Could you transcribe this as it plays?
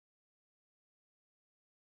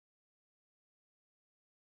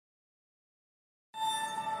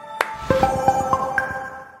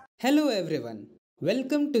Hello everyone.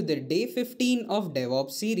 Welcome to the day 15 of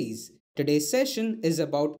DevOps series. Today's session is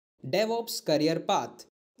about DevOps Career Path.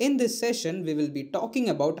 In this session, we will be talking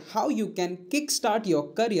about how you can kickstart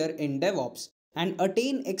your career in DevOps and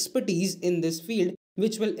attain expertise in this field,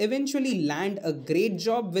 which will eventually land a great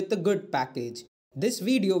job with a good package. This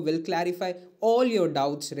video will clarify all your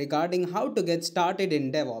doubts regarding how to get started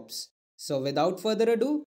in DevOps. So without further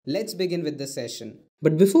ado, let's begin with the session.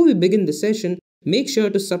 But before we begin the session, make sure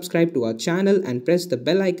to subscribe to our channel and press the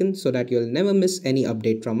bell icon so that you'll never miss any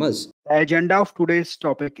update from us. The agenda of today's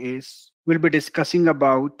topic is we'll be discussing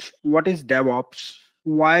about what is DevOps,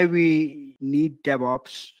 why we need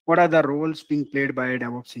DevOps, what are the roles being played by a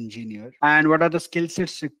DevOps engineer, and what are the skill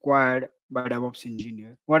sets required by DevOps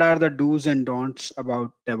engineer. What are the do's and don'ts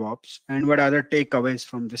about DevOps, and what are the takeaways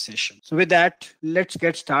from this session. So with that, let's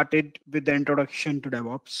get started with the introduction to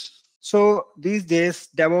DevOps. So these days,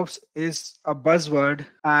 DevOps is a buzzword,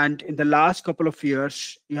 and in the last couple of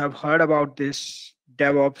years, you have heard about this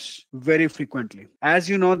DevOps very frequently. As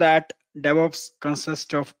you know that DevOps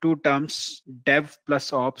consists of two terms, Dev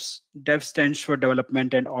plus Ops. Dev stands for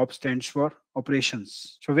development and Ops stands for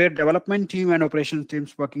operations. So where development team and operations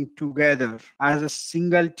teams working together as a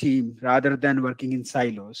single team rather than working in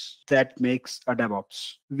silos, that makes a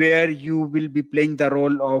DevOps. Where you will be playing the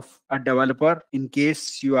role of a developer in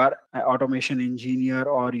case you are an automation engineer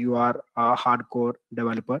or you are a hardcore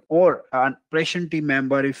developer, or an operation team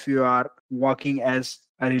member if you are working as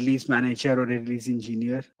a release manager or a release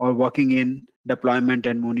engineer, or working in deployment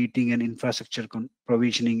and monitoring and infrastructure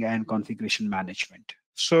provisioning and configuration management.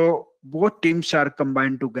 So both teams are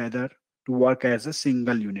combined together to work as a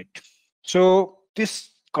single unit. So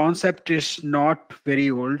this concept is not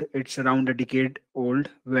very old. It's around a decade old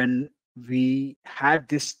when we had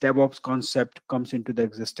this DevOps concept comes into the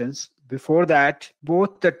existence. Before that,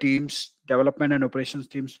 both the teams, development and operations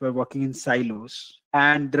teams, were working in silos,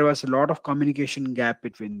 and there was a lot of communication gap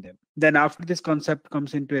between them. Then after this concept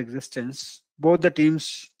comes into existence, both the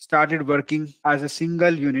teams started working as a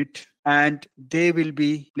single unit, and they will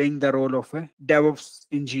be playing the role of a DevOps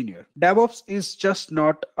engineer. DevOps is just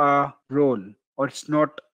not a role, or it's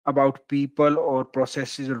not about people or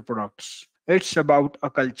processes or products. It's about a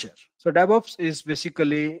culture. So DevOps is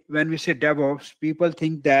basically, when we say DevOps, people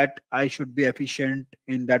think that I should be efficient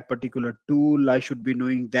in that particular tool. I should be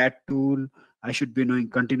knowing that tool. I should be knowing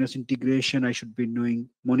continuous integration. I should be knowing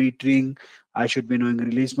monitoring. I should be knowing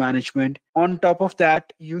release management. On top of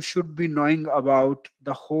that, you should be knowing about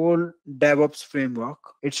the whole DevOps framework,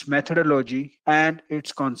 its methodology, and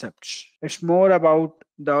its concepts. It's more about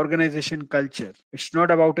the organization culture. It's not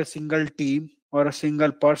about a single team or a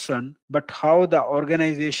single person, but how the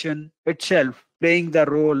organization itself playing the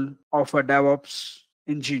role of a DevOps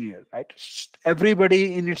engineer, right?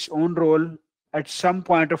 Everybody in its own role, at some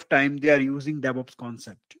point of time, they are using DevOps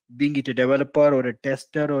concept, being it a developer or a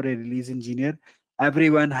tester or a release engineer.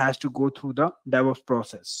 Everyone has to go through the DevOps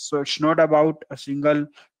process. So it's not about a single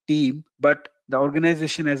team, but the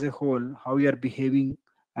organization as a whole, how you are behaving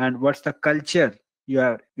and what's the culture you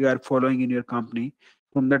are following in your company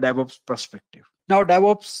from the DevOps perspective. Now,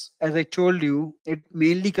 DevOps, as I told you, it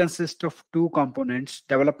mainly consists of two components,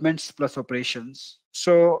 developments plus operations.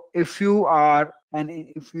 So if you are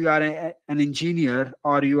an engineer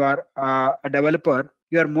or you are a developer,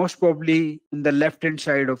 you are most probably in the left-hand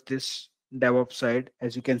side of this DevOps side.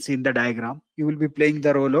 As you can see in the diagram, you will be playing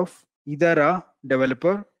the role of either a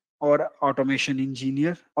developer or automation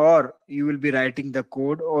engineer, or you will be writing the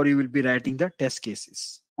code, or you will be writing the test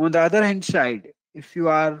cases. On the other hand side, if you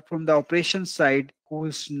are from the operations side, who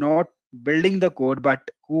is not building the code,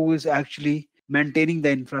 but who is actually maintaining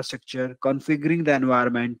the infrastructure, configuring the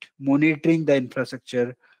environment, monitoring the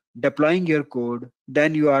infrastructure, deploying your code,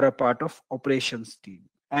 then you are a part of operations team.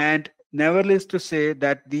 And nevertheless to say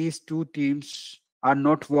that these two teams are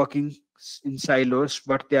not working in silos,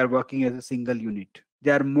 but they are working as a single unit.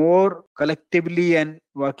 They are more collectively and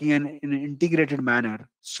working in an integrated manner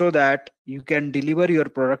so that you can deliver your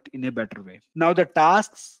product in a better way. Now, the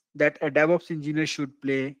tasks that a DevOps engineer should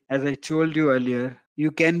play, as I told you earlier, you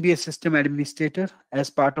can be a system administrator as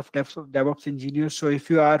part of DevOps engineer. So if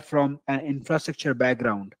you are from an infrastructure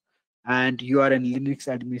background and you are a Linux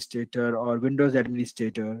administrator or Windows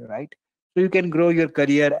administrator, right? So you can grow your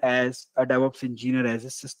career as a DevOps engineer as a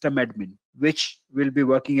system admin, which will be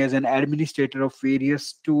working as an administrator of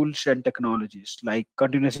various tools and technologies like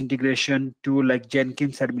continuous integration tool like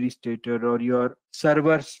Jenkins administrator, or your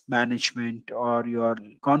servers management, or your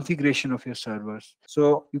configuration of your servers.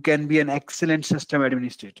 So you can be an excellent system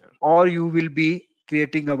administrator, or you will be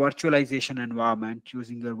creating a virtualization environment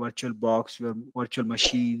using your virtual box, your virtual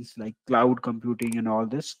machines like cloud computing and all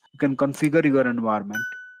this. You can configure your environment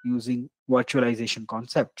using virtualization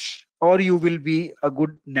concepts. Or you will be a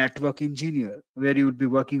good network engineer where you will be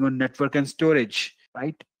working on network and storage,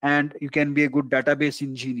 right? And you can be a good database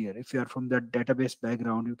engineer. If you are from the database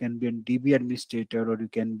background, you can be a DB administrator, or you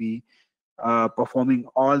can be performing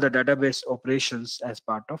all the database operations as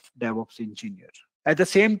part of DevOps engineer. At the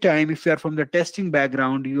same time, if you are from the testing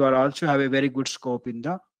background, you are also have a very good scope in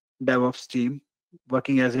the DevOps team,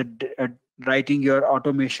 working as a writing your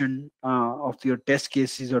automation of your test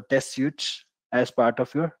cases or test suites as part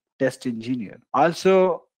of your test engineer.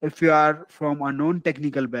 Also, if you are from a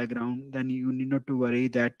non-technical background, then you need not to worry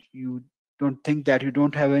that you don't think that you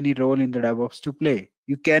don't have any role in the DevOps to play.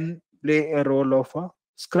 You can play a role of a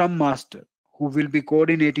Scrum Master who will be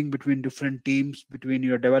coordinating between different teams, between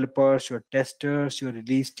your developers, your testers, your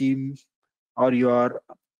release team, or your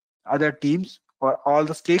other teams, or all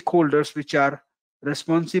the stakeholders which are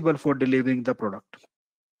responsible for delivering the product.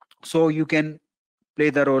 So you can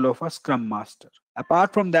play the role of a Scrum Master.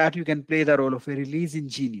 Apart from that, you can play the role of a release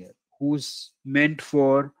engineer who's meant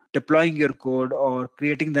for deploying your code or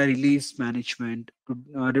creating the release management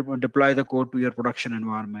to deploy the code to your production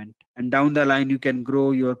environment. And down the line, you can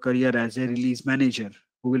grow your career as a release manager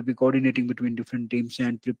who will be coordinating between different teams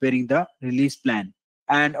and preparing the release plan.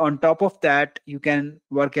 And on top of that, you can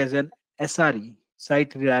work as an SRE,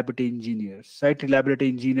 site reliability engineer. Site reliability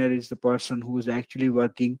engineer is the person who is actually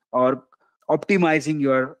working or optimizing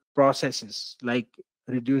your processes, like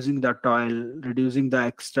reducing the toil, reducing the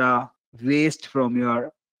extra waste from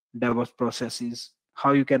your DevOps processes,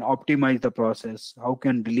 how you can optimize the process, how you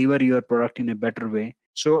can deliver your product in a better way.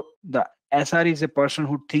 So the SR is a person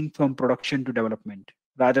who thinks from production to development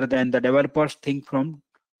rather than the developers think from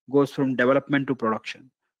goes from development to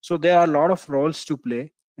production. So there are a lot of roles to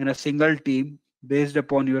play in a single team. Based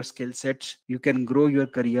upon your skill sets, you can grow your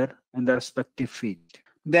career in the respective field.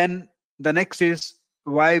 Then the next is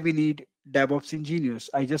why we need DevOps engineers.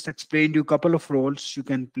 I just explained you a couple of roles you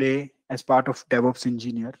can play as part of DevOps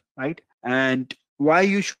engineer, right? And why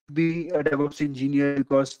you should be a DevOps engineer,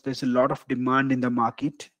 because there's a lot of demand in the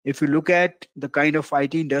market. If you look at the kind of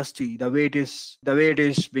IT industry, the way it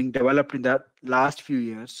is being developed in the last few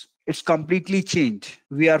years, it's completely changed.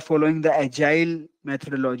 We are following the agile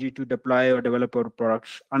methodology to deploy or develop our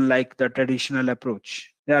products, unlike the traditional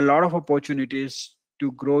approach. There are a lot of opportunities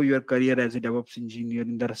to grow your career as a DevOps engineer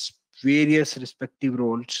in the various respective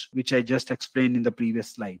roles, which I just explained in the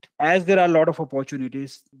previous slide. As there are a lot of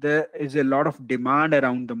opportunities, there is a lot of demand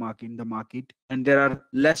around the market, and there are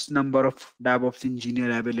less number of DevOps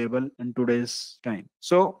engineer available in today's time.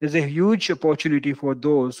 So there's a huge opportunity for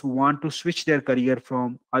those who want to switch their career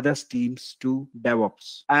from other teams to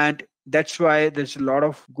DevOps. And that's why there's a lot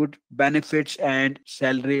of good benefits and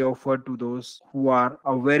salary offered to those who are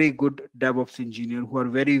a very good DevOps engineer, who are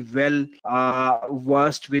very well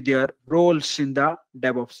versed with their roles in the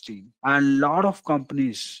DevOps team. And a lot of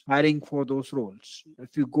companies hiring for those roles.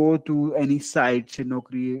 If you go to any sites in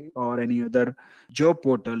Naukri or any other job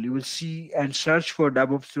portal, you will see and search for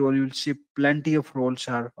DevOps role. You will see plenty of roles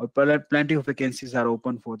are or plenty of vacancies are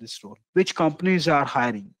open for this role. Which companies are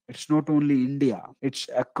hiring? It's not only India, it's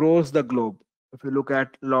across the globe. If you look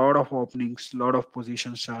at a lot of openings, a lot of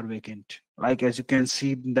positions are vacant. Like as you can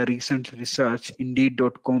see in the recent research,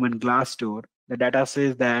 Indeed.com and Glassdoor, the data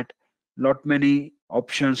says that lot many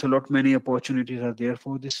options, a lot many opportunities are there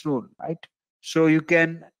for this role, right? So you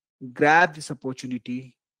can grab this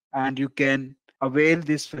opportunity and you can avail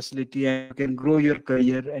this facility and you can grow your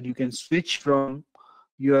career and you can switch from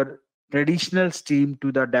your traditional stream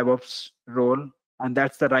to the DevOps role. And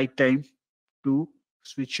that's the right time to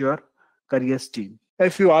switch your career stream.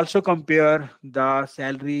 If you also compare the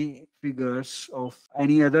salary figures of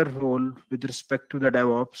any other role with respect to the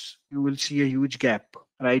DevOps, you will see a huge gap,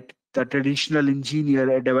 right? The traditional engineer,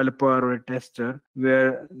 a developer, or a tester,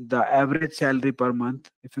 where the average salary per month,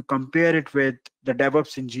 if you compare it with the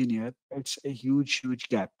DevOps engineer, it's a huge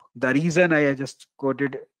gap. The reason I just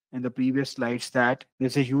quoted in the previous slides that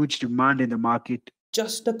there's a huge demand in the market.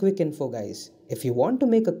 Just a quick info, guys. If you want to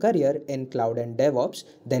make a career in cloud and DevOps,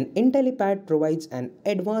 then Intellipaat provides an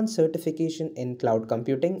advanced certification in cloud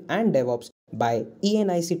computing and DevOps by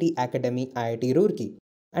ENICT Academy IIT Roorkee,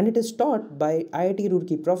 and it is taught by IIT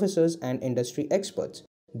Roorkee professors and industry experts.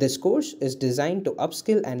 This course is designed to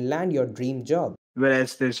upskill and land your dream job.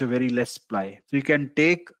 Whereas there's a very less supply. So you can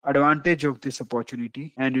take advantage of this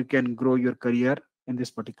opportunity and you can grow your career in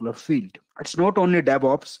this particular field. It's not only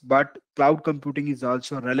DevOps, but cloud computing is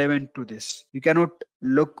also relevant to this. You cannot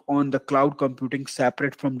look on the cloud computing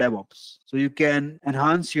separate from DevOps. So you can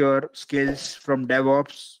enhance your skills from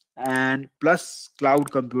DevOps and plus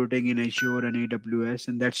cloud computing in Azure and AWS,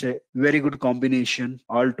 and that's a very good combination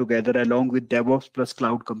altogether along with DevOps plus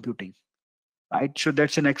cloud computing, right? So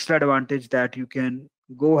that's an extra advantage that you can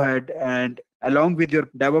go ahead and along with your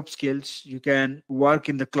DevOps skills, you can work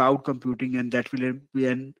in the cloud computing, and that will be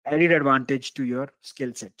an added advantage to your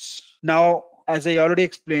skill sets. Now, as I already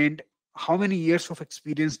explained, how many years of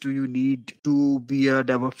experience do you need to be a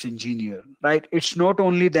DevOps engineer, right? It's not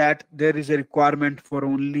only that there is a requirement for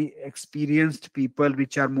only experienced people,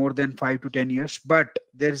 which are more than 5 to 10 years, but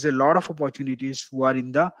there is a lot of opportunities who are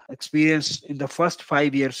in the experience in the first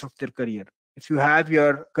 5 years of their career. If you have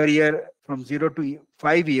your career from 0 to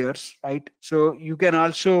 5 years, right? So you can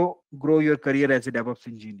also grow your career as a DevOps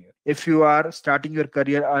engineer. If you are starting your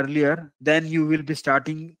career earlier, then you will be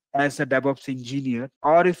starting as a DevOps engineer.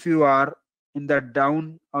 Or if you are in the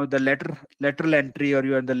down or the lateral entry, or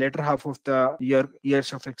you are in the later half of the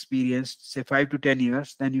years of experience, say 5 to 10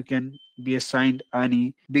 years, then you can be assigned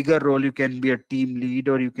any bigger role. You can be a team lead,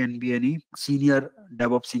 or you can be any senior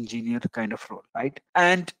DevOps engineer kind of role, right?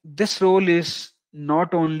 And this role is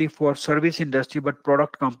not only for service industry, but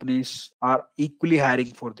product companies are equally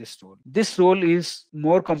hiring for this role. This role is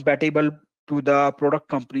more compatible to the product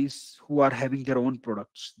companies who are having their own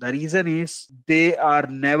products. The reason is they are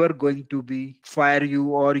never going to be fire you,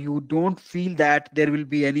 or you don't feel that there will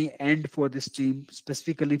be any end for this team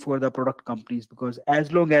specifically for the product companies, because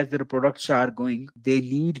as long as their products are going, they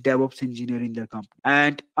need DevOps engineer in their company.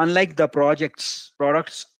 And unlike the products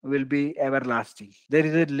will be everlasting. There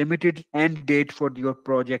is a limited end date for your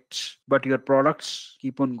projects, but your products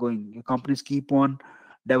keep on going. Your companies keep on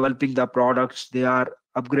developing the products. They are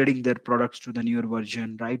upgrading their products to the newer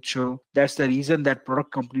version, right? So that's the reason that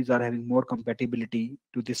product companies are having more compatibility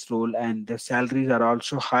to this role, and the salaries are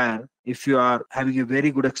also higher if you are having a very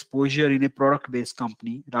good exposure in a product based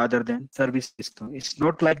company rather than service based company. It's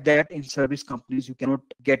not like that in service companies you cannot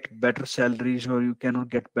get better salaries or you cannot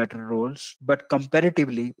get better roles, but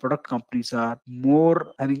comparatively product companies are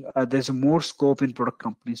more having there's a more scope in product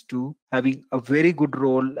companies to having a very good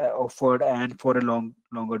role offered, and for a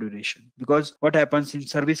longer duration. Because what happens in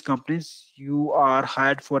service companies, you are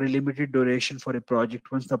hired for a limited duration for a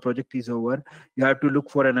project. Once the project is over, you have to look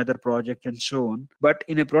for another project and so on. But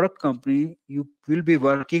in a product company, you will be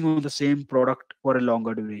working on the same product for a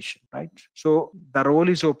longer duration, right? So the role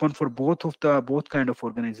is open for both kind of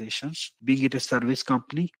organizations, being it a service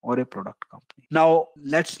company or a product company. Now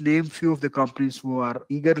let's name few of the companies who are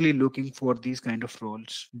eagerly looking for these kind of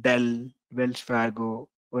roles. Dell, Wells Fargo,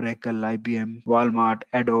 Oracle, IBM, Walmart,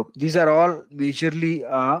 Adobe. These are all majorly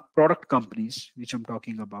product companies, which I'm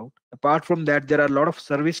talking about. Apart from that, there are a lot of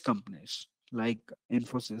service companies like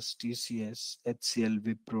Infosys, TCS, HCL,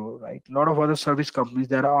 Wipro, right? A lot of other service companies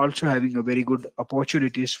that are also having a very good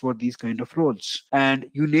opportunities for these kind of roles. And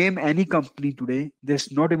you name any company today,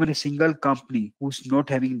 there's not even a single company who's not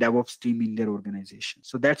having DevOps team in their organization.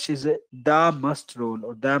 So that is the must role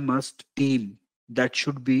or the must team that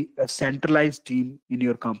should be a centralized team in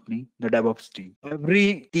your company, the DevOps team.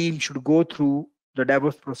 Every team should go through the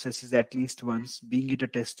DevOps processes at least once, being it a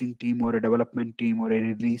testing team or a development team or a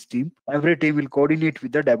release team. Every team will coordinate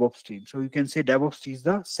with the DevOps team. So you can say DevOps is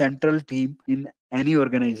the central team in any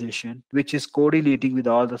organization which is coordinating with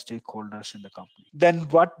all the stakeholders in the company. Then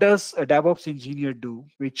what does a DevOps engineer do?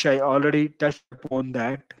 Which I already touched upon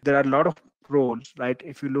that. There are a lot of roles, right?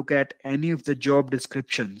 If you look at any of the job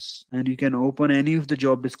descriptions and you can open any of the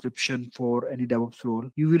job description for any DevOps role,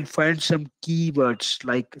 you will find some keywords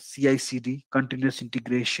like CI/CD, continuous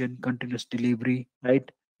integration, continuous delivery,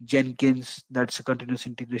 right? Jenkins, that's a continuous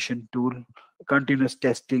integration tool, continuous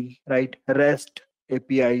testing, right? REST,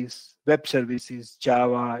 APIs, web services,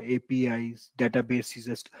 Java, APIs,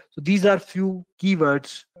 databases. So these are few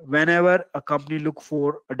keywords. Whenever a company look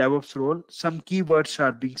for a DevOps role, some keywords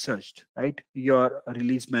are being searched, right? Your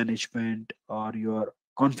release management or your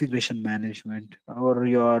configuration management or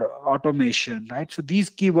your automation, right? So these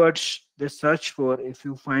keywords they search for. If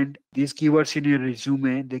you find these keywords in your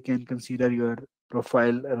resume, they can consider your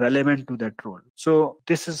profile relevant to that role. So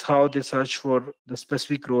this is how they search for the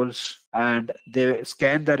specific roles, and they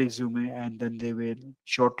scan the resume and then they will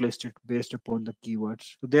shortlist it based upon the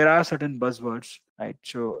keywords. So there are certain buzzwords, right?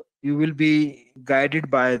 So you will be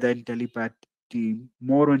guided by the Intellipaat team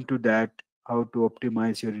more into that, how to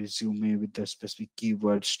optimize your resume with the specific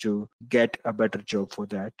keywords to get a better job for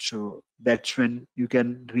that. So that's when you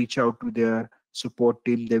can reach out to their support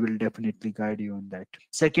team, they will definitely guide you on that.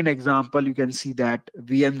 Second example, you can see that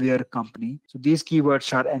VMware company. So these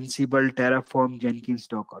keywords are Ansible, Terraform, Jenkins,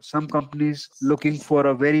 Docker. Some companies looking for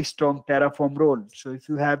a very strong Terraform role. So if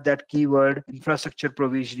you have that keyword, infrastructure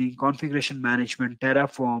provisioning, configuration management,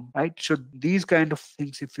 Terraform, right? So these kind of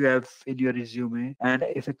things, if you have in your resume, and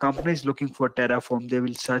if a company is looking for Terraform, they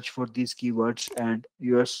will search for these keywords and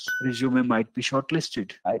your resume might be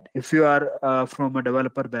shortlisted, right? If you are from a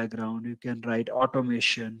developer background, you can write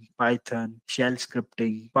automation, Python, shell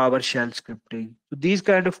scripting, PowerShell scripting. So these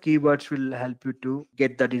kind of keywords will help you to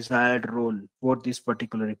get the desired role for this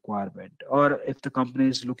particular requirement. Or if the company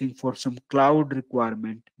is looking for some cloud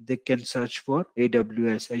requirement, they can search for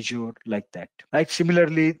AWS, Azure, like that. Right.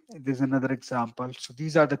 Similarly, there's another example. So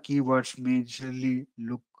these are the keywords majorly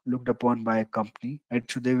looked upon by a company, right?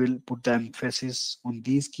 So they will put the emphasis on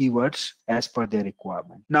these keywords as per their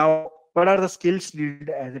requirement. Now, what are the skills needed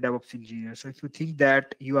as a DevOps engineer? So if you think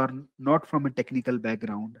that you are not from a technical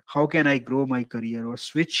background, how can I grow my career or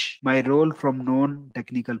switch my role from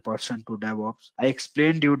non-technical person to DevOps? I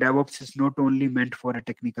explained you DevOps is not only meant for a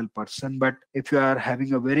technical person, but if you are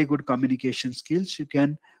having a very good communication skills, you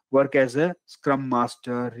can work as a scrum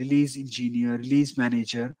master, release engineer, release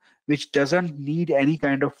manager, which doesn't need any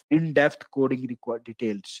kind of in-depth coding required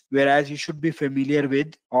details. Whereas you should be familiar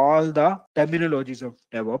with all the terminologies of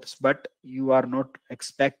DevOps, but you are not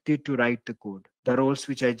expected to write the code. The roles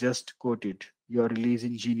which I just quoted, your release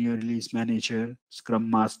engineer, release manager, scrum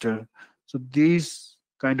master. So these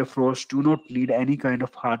kind of roles do not need any kind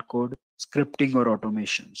of hard code scripting or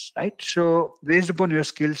automations, right? So based upon your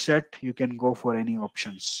skill set, you can go for any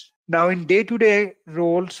options. Now, in day-to-day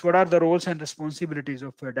roles, what are the roles and responsibilities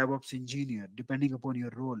of a DevOps engineer, depending upon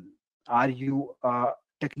your role? Are you a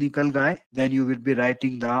technical guy? Then you will be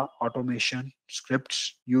writing the automation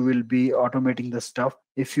scripts. You will be automating the stuff.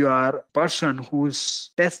 If you are a person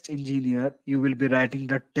who's test engineer, you will be writing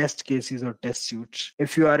the test cases or test suits.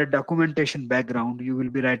 If you are a documentation background, you will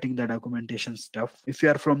be writing the documentation stuff. If you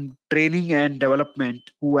are from training and development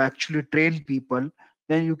who actually train people,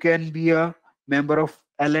 then you can be a member of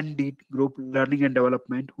L&D group, learning and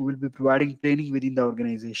development, who will be providing training within the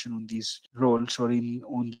organization on these roles or in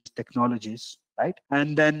on these technologies, right?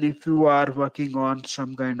 And then if you are working on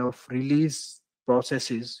some kind of release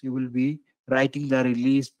processes, you will be writing the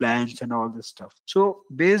release plans and all this stuff. So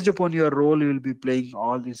based upon your role, you will be playing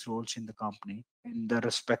all these roles in the company in the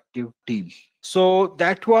respective team. So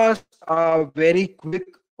that was a very quick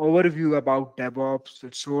overview about DevOps,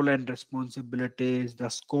 its role and responsibilities, the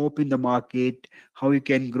scope in the market, how you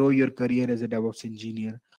can grow your career as a DevOps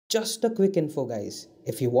engineer. Just a quick info, guys.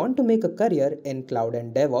 If you want to make a career in cloud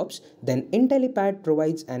and DevOps, then Intellipaat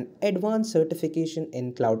provides an advanced certification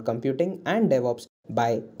in cloud computing and DevOps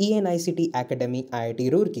by ENICT Academy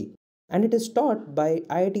IIT Roorkee, and it is taught by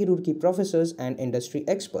IIT Roorkee professors and industry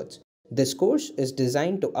experts. This course is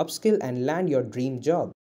designed to upskill and land your dream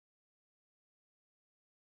job.